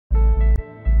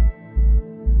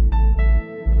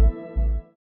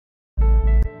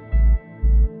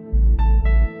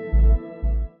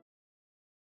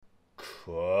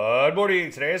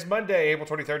morning. Today is Monday, April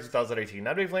 23rd, 2018.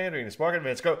 I'm Landry, and this market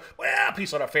events go, well,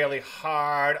 peace on up fairly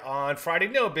hard on Friday.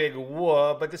 No big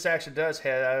whoop, but this action does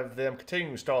have them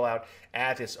continuing to stall out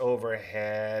at this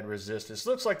overhead resistance.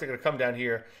 Looks like they're going to come down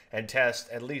here and test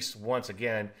at least once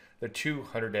again the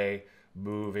 200-day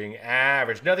moving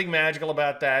average. Nothing magical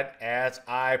about that, as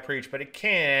I preach, but it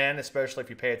can, especially if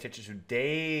you pay attention to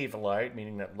daylight,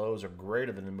 meaning that lows are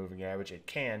greater than the moving average. It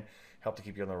can help to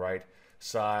keep you on the right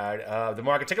side of the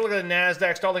market. Take a look at the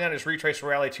NASDAQ, stalling on its retrace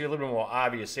rally too. A little bit more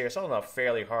obvious here. Selling off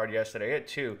fairly hard yesterday. It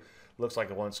too looks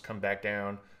like it wants to come back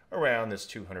down around this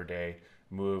 200-day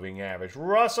moving average.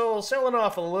 Russell selling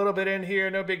off a little bit in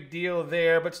here. No big deal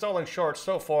there, but stalling short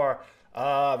so far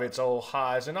of its old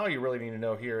highs. And all you really need to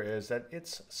know here is that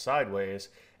it's sideways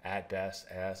at best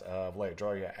as of late.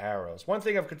 Draw your arrows. One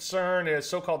thing of concern is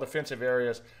so-called defensive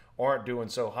areas aren't doing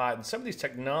so hot. And some of these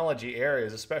technology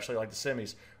areas, especially like the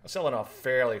semis, are selling off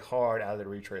fairly hard out of the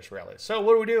retrace rally. So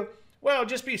what do? Well,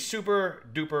 just be super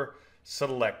duper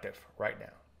selective right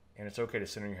now. And it's okay to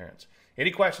sit on your hands. Any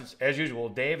questions? As usual,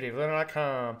 Dave,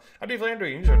 DaveLandry.com. I'm Dave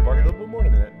Landry. You can start the market a little bit more in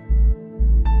a minute.